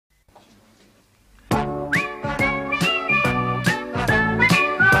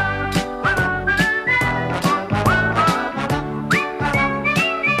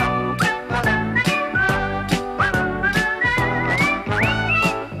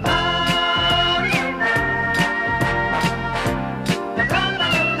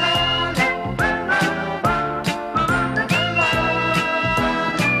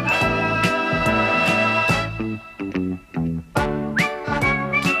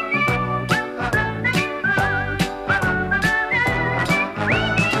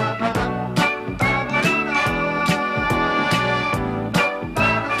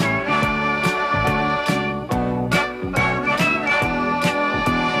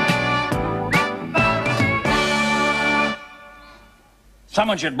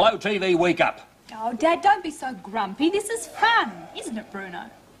Someone should blow TV Week up. Oh, Dad, don't be so grumpy. This is fun, isn't it, Bruno?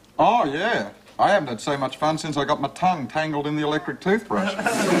 Oh, yeah. I haven't had so much fun since I got my tongue tangled in the electric toothbrush.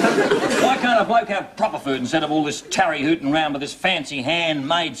 Why can't a bloke have proper food instead of all this tarry-hooting round with this fancy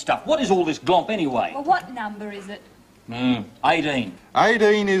handmade stuff? What is all this glomp anyway? Well, what number is it? 18.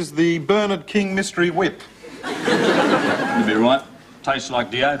 18 is the Bernard King Mystery Whip. You'd be right. Tastes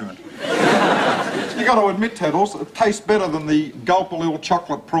like deodorant. You got to admit, Teddles, it tastes better than the Gulp-a-Lil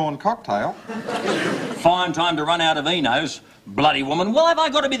chocolate prawn cocktail. Fine time to run out of Enos. Bloody woman, why have I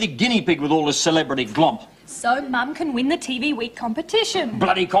got to be the guinea pig with all this celebrity glomp? So Mum can win the TV Week competition.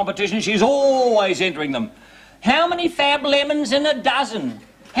 Bloody competition, she's always entering them. How many Fab Lemons in a dozen?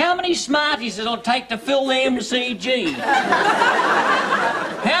 How many Smarties it'll take to fill the MCG?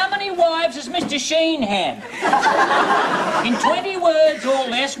 How many wives has Mr. Sheen had? In 20 words or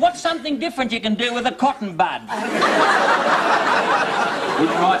less, what's something different you can do with a cotton bud?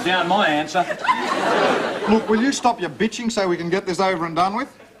 Wouldn't write down my answer. Look, will you stop your bitching so we can get this over and done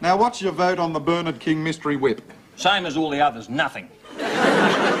with? Now, what's your vote on the Bernard King Mystery Whip? Same as all the others, nothing.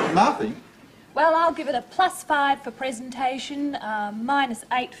 Nothing? Well, I'll give it a +5 for presentation,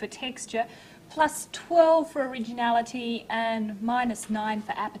 -8 for texture, +12 for originality, and -9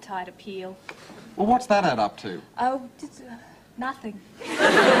 for appetite appeal. Well, what's that add up to? Oh, nothing.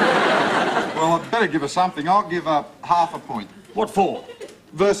 Well, I'd better give her something. I'll give her half a point. What for?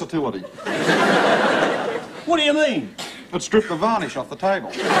 Versatility. What do you mean? It stripped the varnish off the table.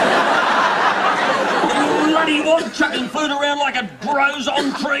 Bloody what, chucking food around like it grows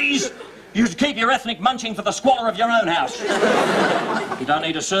on trees? You should keep your ethnic munching for the squalor of your own house. You don't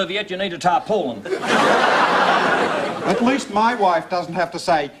need a serviette, you need a tarpaulin. At least my wife doesn't have to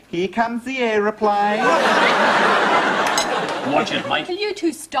say, "Here comes the aeroplane." Watch it, mate. Will you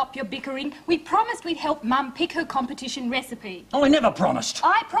two stop your bickering? We promised we'd help Mum pick her competition recipe. Oh, I never promised.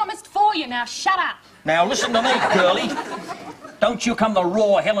 I promised for you, now shut up. Now listen to me, girlie. Don't you come the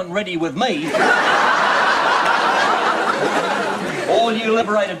raw Helen Reddy with me. All you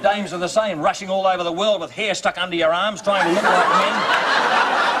liberated dames are the same, rushing all over the world with hair stuck under your arms, trying to look like men.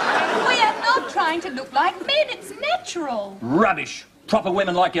 We are not trying to look like men, it's natural. Rubbish. Proper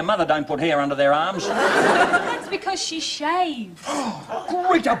women like your mother don't put hair under their arms. That's because she shaves.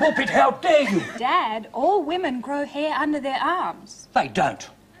 Rita Bullpitt, how dare you? Dad, all women grow hair under their arms. They don't.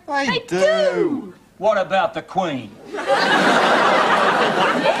 They do. What about the Queen? Yes,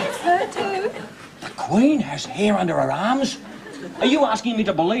 her too. The Queen has hair under her arms? Are you asking me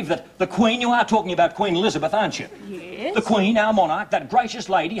to believe that the Queen, you are talking about Queen Elizabeth, aren't you? Yes. The Queen, our monarch, that gracious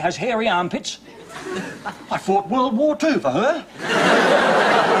lady, has hairy armpits? I fought World War II for her.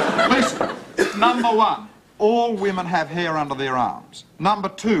 Listen, number 1, all women have hair under their arms. Number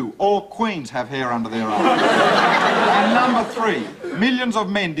 2, all queens have hair under their arms. And number 3, millions of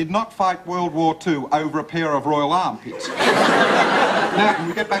men did not fight World War II over a pair of royal armpits. Now, can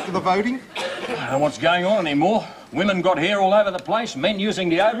we get back to the voting? I don't know what's going on anymore. Women got hair all over the place, men using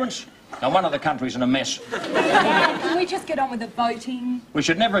deodorants. Now, one of the country's in a mess. Dad, can we just get on with the voting? We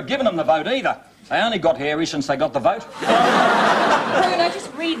should never have given them the vote either. They only got hairy since they got the vote. Bruno,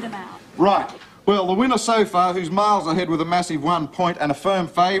 just read them out. Right. Well, the winner so far, who's miles ahead with a massive 1 point and a firm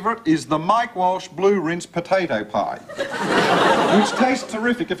favourite, is the Mike Walsh Blue Rinse Potato Pie. Which tastes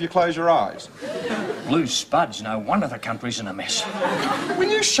terrific if you close your eyes. Blue spuds, no wonder the country's in a mess. Will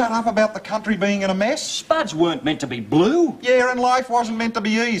you shut up about the country being in a mess? Spuds weren't meant to be blue. Yeah, and life wasn't meant to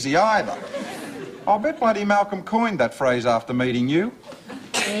be easy either. I bet bloody Malcolm coined that phrase after meeting you.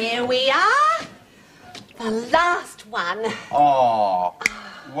 Here we are. The last one. Oh,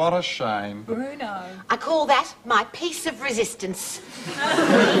 what a shame. Bruno. I call that my piece of resistance.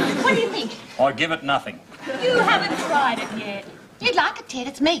 What do you think? I give it nothing. You haven't tried it yet. You'd like it, Ted.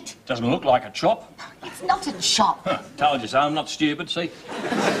 It's meat. Doesn't look like a chop. It's not a chop. Told you so, I'm not stupid, see?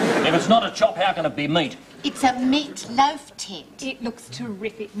 If it's not a chop, how can it be meat? It's a meat loaf, Ted. It looks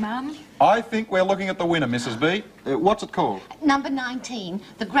terrific, Mum. I think we're looking at the winner, Mrs. B. What's it called? Number 19,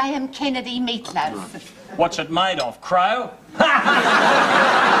 the Graham Kennedy meatloaf. What's it made of, crow? I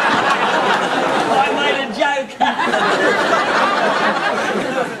made a joke.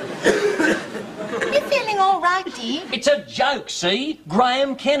 You feeling all right, dear? It's a joke, see?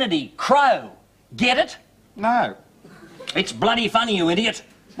 Graham Kennedy, crow. Get it? No. It's bloody funny, you idiot.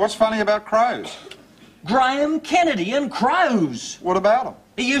 What's funny about crows? Graham Kennedy and crows. What about them?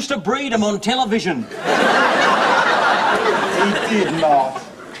 He used to breed them on television. He did not.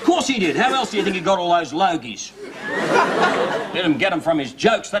 Of course he did. How else do you think he got all those logies? Didn't get them from his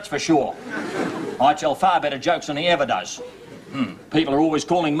jokes, that's for sure. I tell far better jokes than he ever does. People are always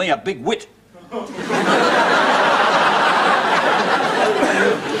calling me a big wit.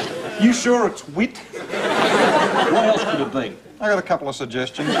 You sure it's wit? What else could it be? I got a couple of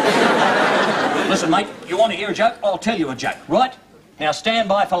suggestions. Listen, mate, you want to hear a joke? I'll tell you a joke, right? Now stand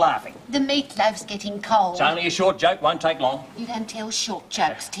by for laughing. The meatloaf's getting cold. It's only a short joke, won't take long. You don't tell short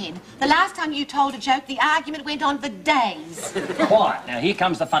jokes, Ted. The last time you told a joke, the argument went on for days. Quiet. Now, here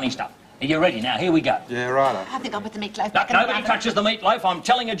comes the funny stuff. Are you ready? Now, here we go. Yeah, righto. I think I'm with the meatloaf. No, back in the nobody oven. touches the meatloaf. I'm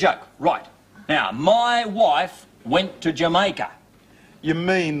telling a joke. Right. Now, my wife went to Jamaica. You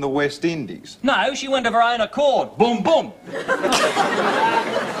mean the West Indies? No, she went of her own accord. Boom, boom.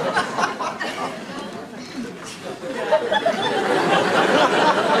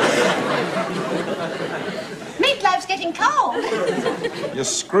 Meatloaf's getting cold. You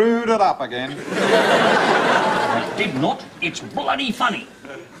screwed it up again. I did not. It's bloody funny.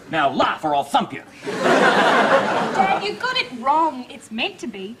 Now laugh or I'll thump you. Dad, you got it wrong. It's meant to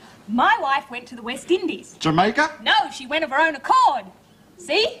be. My wife went to the West Indies. Jamaica? No, she went of her own accord.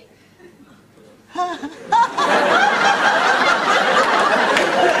 See?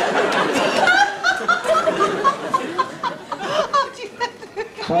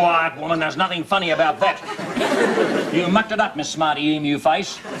 Quiet, woman. There's nothing funny about that. You mucked it up, Miss Smarty Emu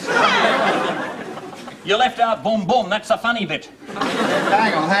Face. You left out boom boom. That's the funny bit.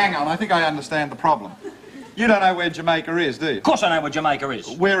 Hang on. I think I understand the problem. You don't know where Jamaica is, do you? Of course I know where Jamaica is.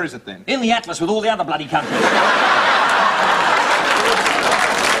 Where is it then? In the Atlas with all the other bloody countries.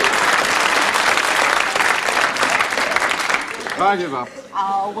 I give up.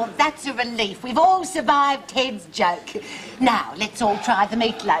 Oh, well, that's a relief. We've all survived Ted's joke. Now, let's all try the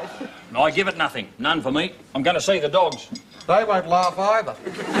meatloaf. I give it nothing. None for me. I'm going to see the dogs. They won't laugh either.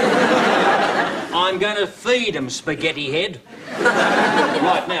 I'm going to feed them, spaghetti head.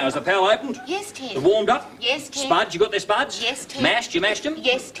 Right now, is the pail opened? Yes, Ted. They're warmed up? Yes, Ted. Spuds, you got their spuds? Yes, Ted. Mashed, you mashed them?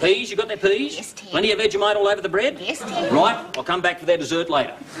 Yes, Ted. Peas, you got their peas? Yes, Ted. Plenty of Vegemite all over the bread? Yes, Ted. Right, I'll come back for their dessert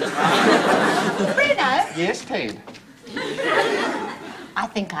later. Bruno, Yes, Ted. I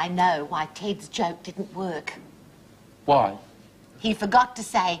think I know why Ted's joke didn't work. Why? He forgot to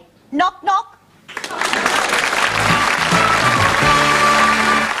say, knock, knock.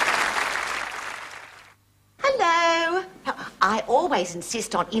 Hello. I always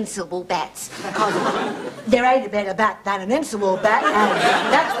insist on insolable bats, because there ain't a better bat than an insolable bat, and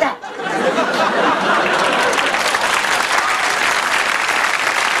that's that.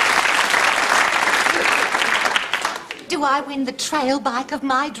 Do I win the trail bike of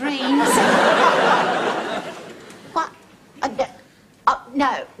my dreams? What?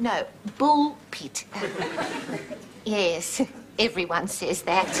 No. Bullpitt. Yes, everyone says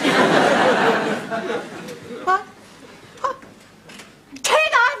that. What?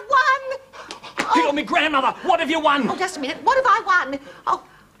 Ted, I've won! Kill me, grandmother! What have you won? Oh, just a minute. What have I won?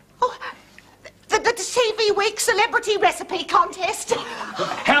 The TV Week Celebrity Recipe Contest.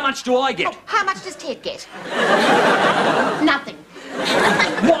 How much do I get? How much does Ted get? Nothing.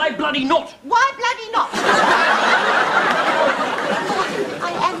 Why bloody not? Why bloody not?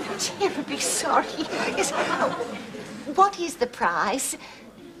 I am terribly sorry. Yes. What is the prize?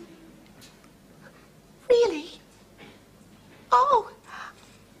 Really? Oh.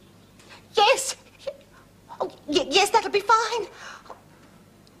 Yes. Oh, yes, that'll be fine.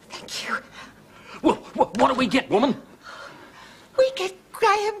 Thank you. Well, what do we get, woman? We get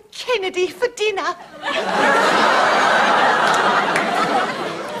Graham Kennedy for dinner.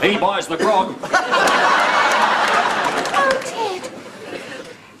 He buys the grog. Oh, Ted.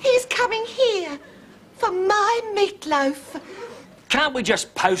 He's coming here for my meatloaf. Can't we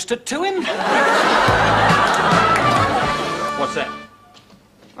just post it to him? What's that?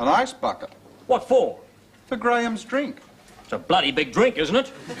 An ice bucket. What for? For Graham's drink. It's a bloody big drink, isn't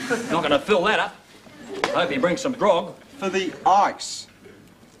it? Not going to fill that up. Hope he brings some grog. For the ice.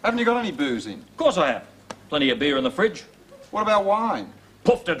 Haven't you got any booze in? Of course I have. Plenty of beer in the fridge. What about wine?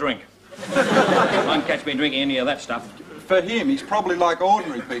 Puff to drink. Won't catch me drinking any of that stuff. For him, he's probably like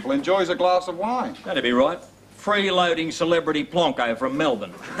ordinary people, enjoys a glass of wine. That'd be right. Freeloading celebrity plonko from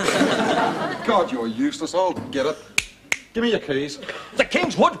Melbourne. God, you're useless. I'll get it. Give me your keys. The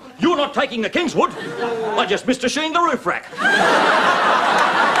Kingswood? You're not taking the Kingswood. I just missed a sheen the roof rack.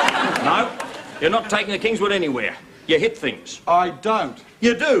 No, you're not taking the Kingswood anywhere. You hit things. I don't.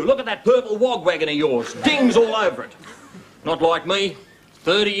 You do. Look at that purple wog wagon of yours. Dings all over it. Not like me.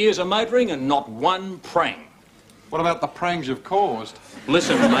 30 years of motoring and not one prang. What about the prangs you've caused?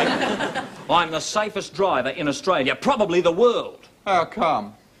 Listen, mate. I'm the safest driver in Australia, probably the world. How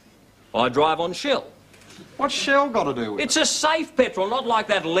come? I drive on Shell. What's Shell got to do with It's a safe petrol, not like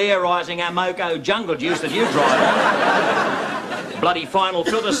that lair-rising Amoco jungle juice that you drive on. Bloody final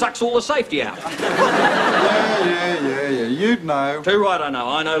filter sucks all the safety out. Yeah. you'd know. Too right I know.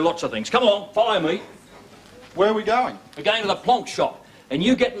 I know lots of things. Come on, follow me. Where are we going? We're going to the plonk shop. And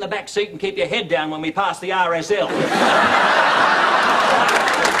you get in the back seat and keep your head down when we pass the RSL.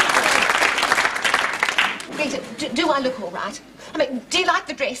 Rita, do I look all right? I mean, do you like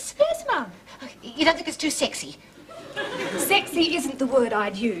the dress? Yes, Mum. You don't think it's too sexy? Sexy isn't the word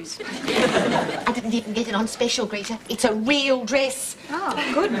I'd use. I didn't even get it on special, Greta. It's a real dress.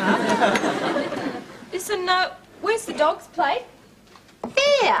 Oh, good, Mum. Listen, where's the dog's plate?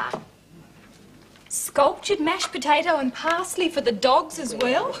 There. Sculptured mashed potato and parsley for the dogs as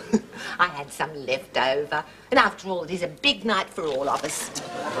well? I had some left over. And after all, it is a big night for all of us. The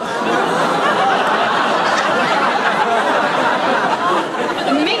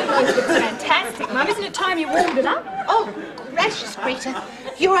meatloaf looks fantastic, Mum. Isn't it time you warmed it up? Oh, gracious, Greta.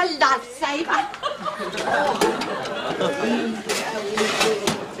 You're a lifesaver.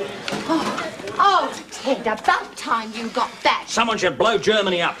 Oh, Ted, about time you got back. Someone should blow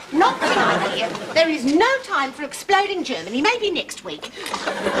Germany up. Not a good idea. There is no time for exploding Germany. Maybe next week.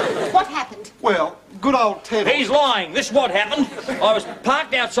 What happened? Well, good old Ted. He's lying. This is what happened. I was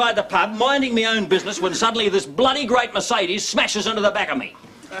parked outside the pub, minding my own business, when suddenly this bloody great Mercedes smashes into the back of me.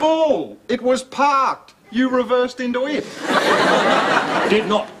 Bull! It was parked. You reversed into it. Did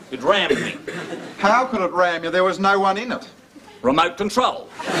not. It rammed me. How could it ram you? There was no one in it. Remote control.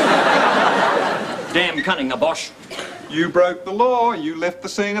 Damn cunning, the Bosch. You broke the law. You left the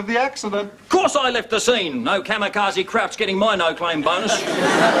scene of the accident. Of course I left the scene. No kamikaze Crouch getting my no-claim bonus.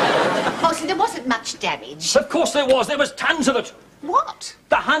 Oh, so there wasn't much damage. Of course there was. There was tons of it. What?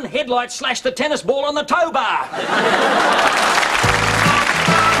 The Hun headlight slashed the tennis ball on the tow bar.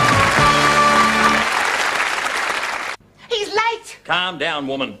 He's late. Calm down,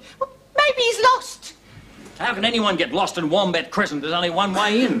 woman. Well, maybe he's lost. How can anyone get lost in Wombat Crescent? There's only one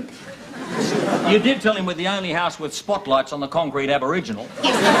way in. You did tell him we're the only house with spotlights on the concrete Aboriginal.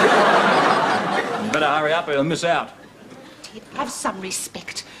 Yes. You better hurry up or you'll miss out. Ted, have some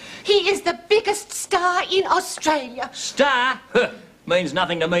respect. He is the biggest star in Australia. Star? Huh. Means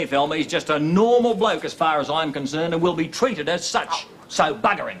nothing to me, Thelma. He's just a normal bloke as far as I'm concerned and will be treated as such. So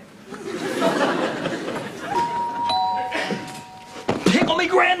bugger him. Tickle me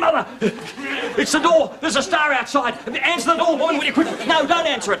grandmother! It's the door. There's a star outside. Answer the door, woman, will you quit? No, don't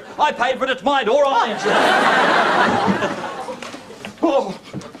answer it. I paid for it. It's my door. I'll answer it. Oh.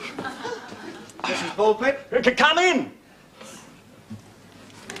 Mrs. Bullpitt? Come in.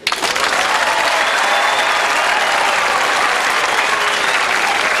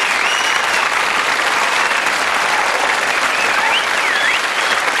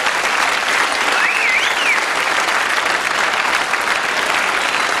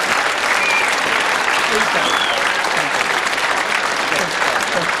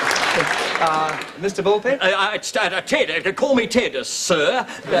 Mr. Bullpitt? It's Ted. Call me Ted, sir.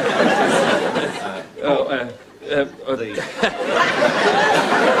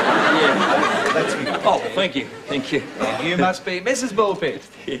 That's me. Oh, thank you. Thank you. And you must be Mrs. Bullpitt.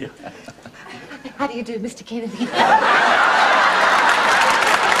 Yeah. How do you do, Mr. Kennedy?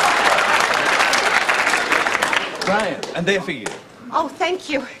 Graham, and they're for you. Oh, thank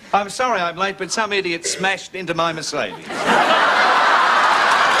you. I'm sorry I'm late, but some idiot smashed into my Mercedes.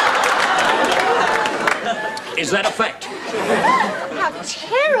 Is that a fact? How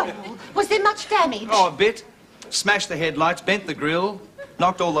terrible. Was there much damage? Oh, a bit. Smashed the headlights, bent the grille,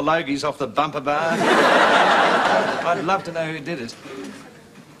 knocked all the logies off the bumper bar. I'd love to know who did it.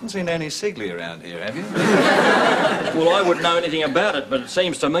 Haven't seen any Sigley around here, have you? Well, I wouldn't know anything about it, but it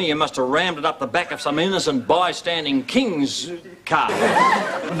seems to me you must have rammed it up the back of some innocent bystanding King's car.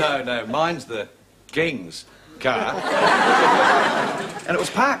 No, mine's the King's car. And it was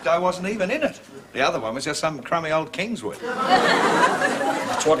parked. I wasn't even in it. The other one was just some crummy old Kingswood.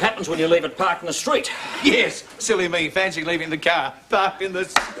 That's what happens when you leave it parked in the street. Yes, silly me, fancy leaving the car parked in the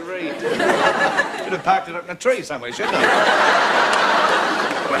street. Should have parked it up in a tree somewhere, shouldn't I?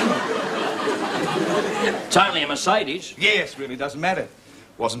 It's only a Mercedes. Yes, really doesn't matter.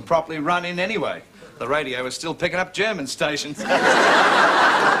 Wasn't properly run in anyway. The radio was still picking up German stations.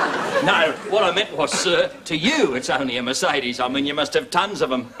 No, what I meant was, sir, to you it's only a Mercedes. I mean, you must have tons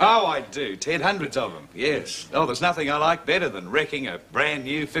of them. Oh, I do, Ted, hundreds of them, yes. Oh, there's nothing I like better than wrecking a brand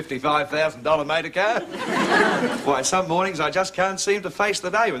new $55,000 motor car. Why, some mornings I just can't seem to face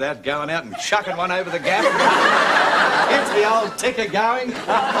the day without going out and chucking one over the gap. Gets the old ticker going.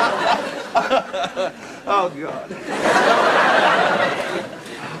 Oh, God.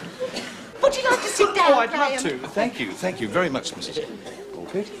 Would you like to sit down, Oh, I'd Graham? love to. Thank you very much, Mrs.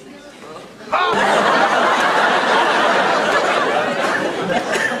 Bullpitt.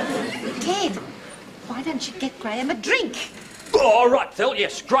 Ted, why don't you get Graham a drink. Oh, all right, Phil,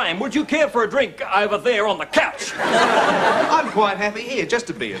 yes. Graham, would you care for a drink over there on the couch? I'm quite happy here.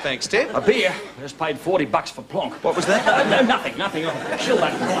 Just a beer, thanks, Ted. A beer? I just paid $40 for plonk. What was that? No, nothing. Oh, chill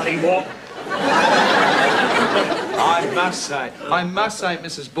that bloody walk. I must say,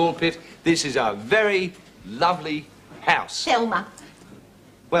 Mrs. Bullpitt, this is a very lovely house. Thelma.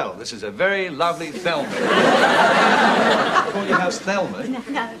 Well, this is a very lovely Thelma. Call your house Thelma?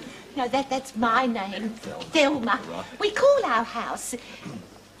 No, that's my name. Thelma. Right. We call our house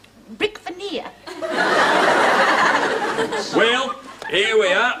brick veneer. Well, here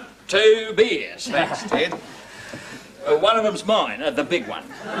we are. 2 beers. Thanks, Ted. One of them's mine, the big one.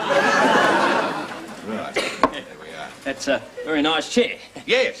 Right, there we are. That's a very nice chair.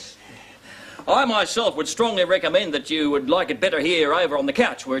 Yes. I myself would strongly recommend that you would like it better here over on the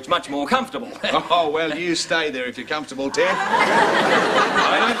couch, where it's much more comfortable. Oh, well, you stay there if you're comfortable, Ted.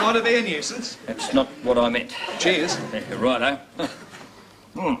 I don't want to be a nuisance. That's not what I meant. Cheers. Righto.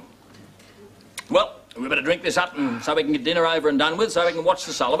 Well, we better drink this up so we can get dinner over and done with, so we can watch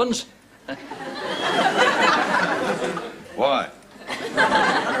the Sullivans. Why?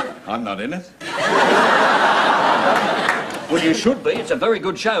 I'm not in it. Well, you should be. It's a very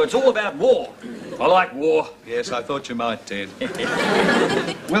good show. It's all about war. I like war. Yes, I thought you might, Ted.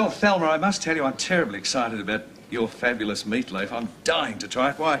 Well, Thelma, I must tell you I'm terribly excited about your fabulous meatloaf. I'm dying to try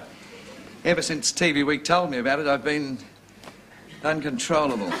it. Why, ever since TV Week told me about it, I've been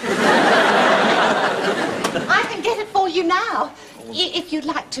uncontrollable. I can get it for you now, if you'd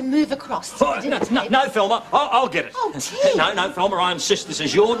like to move across to the dinner table. No, Thelma, I'll get it. Oh, Ted. No, Thelma, I insist this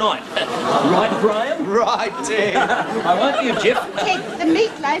is your night. Right, Graham? Right, Ted. I won't you, Jeff. Ted, the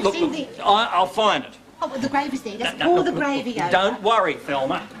meatloaf's in the... I'll find it. Oh, well, the gravy's there. Just pour the gravy over. Don't worry,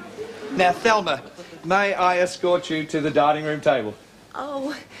 Thelma. Now, Thelma, may I escort you to the dining room table?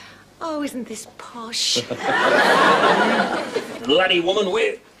 Oh, isn't this posh? Bloody woman,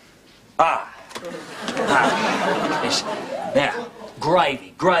 where... Yes. Now,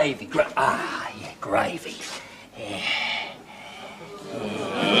 gravy. Yeah, gravy.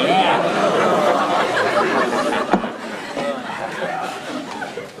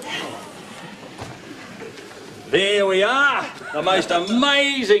 There we are. The most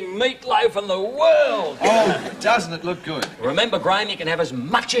amazing meatloaf in the world. Oh, doesn't it look good? Remember, Graham, you can have as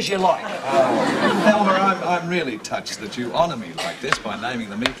much as you like. Thelma, I'm really touched that you honour me like this by naming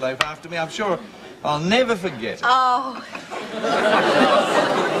the meatloaf after me. I'm sure I'll never forget it. Oh.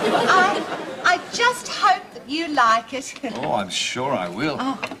 I just hope that you like it. Oh, I'm sure I will.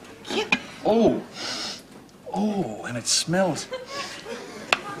 Oh, yeah. Oh, and it smells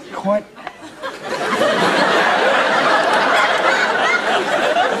quite...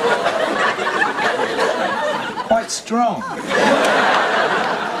 quite strong.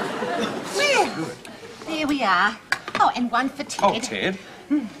 Well, there we are. Oh, and one for Ted. Oh, Ted.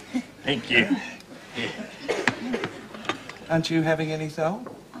 Thank you. Aren't you having any, Thelma?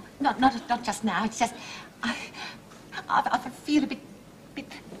 Not just now. It's just I feel a bit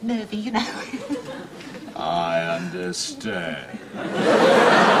nervy, you know. I understand.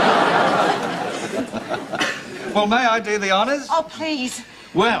 Well, may I do the honours? Oh, please.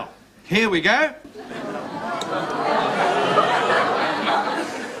 Well, here we go.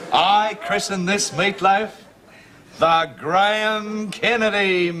 I christen this meatloaf the Graham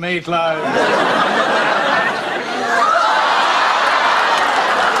Kennedy meatloaf.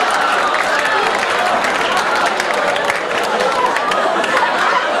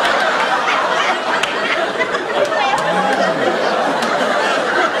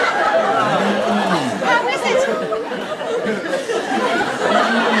 How is it?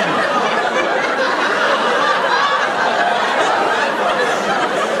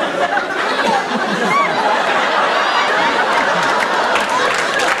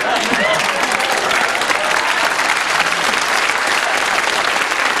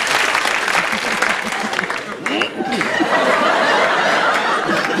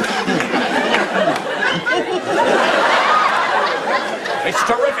 It's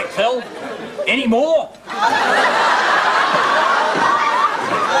terrific, Phil. Any more?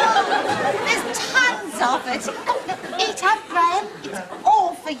 There's tons of it. Oh, eat up, Graham. It's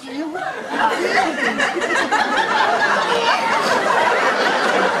all for you. Are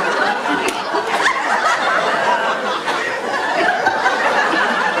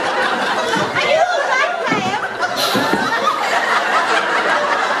you all right, Graham?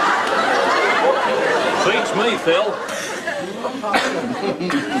 Beats me, Phil.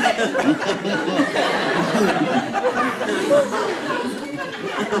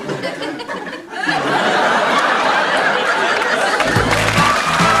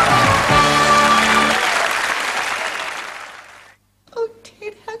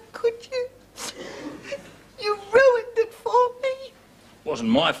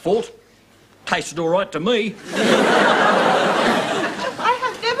 my fault. Tasted all right to me. I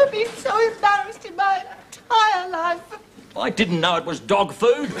have never been so embarrassed in my entire life. I didn't know it was dog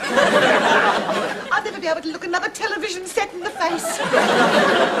food. I'll never be able to look another television set in the face.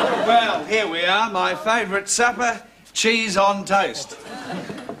 Well, here we are, my favourite supper, cheese on toast.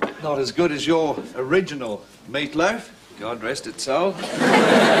 Not as good as your original meatloaf, God rest its soul.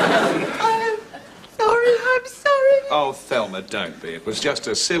 I'm sorry. Oh, Thelma, don't be. It was just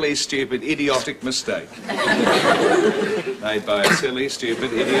a silly, stupid, idiotic mistake. Made by a silly,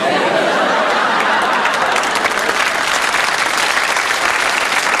 stupid, idiotic...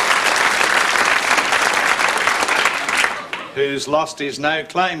 who's lost his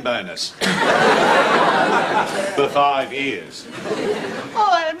no-claim bonus. For 5 years. Oh,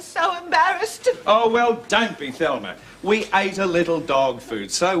 I am so embarrassed. Oh, well, don't be, Thelma. We ate a little dog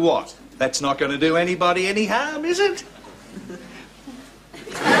food, so what? That's not going to do anybody any harm, is it?